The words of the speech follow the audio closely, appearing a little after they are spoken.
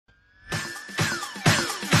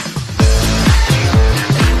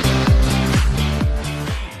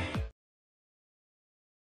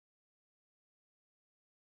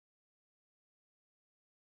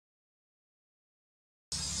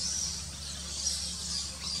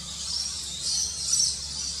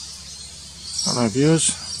Hello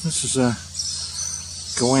viewers, this is a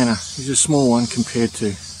Goanna. He's a small one compared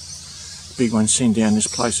to the big one seen down this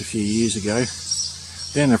place a few years ago.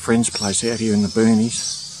 Down a friend's place out here in the boonies.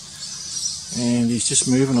 And he's just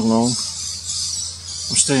moving along.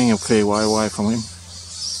 I'm staying a fair way away from him.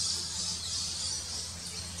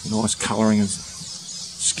 Nice colouring and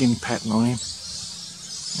skin pattern on him.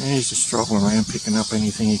 And he's just strolling around picking up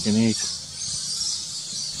anything he can eat.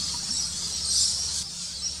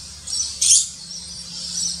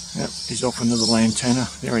 Yep, he's off into the lantana.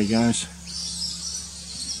 There he goes.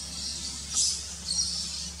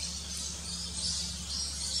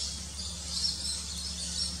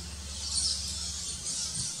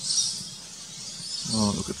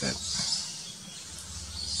 Oh, look at that.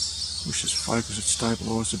 Wish his focus had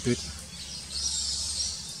stabilised a bit.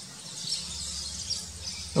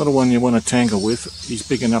 Not a one you want to tangle with. He's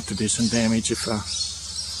big enough to do some damage if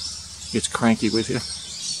he gets cranky with you.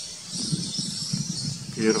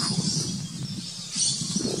 Beautiful.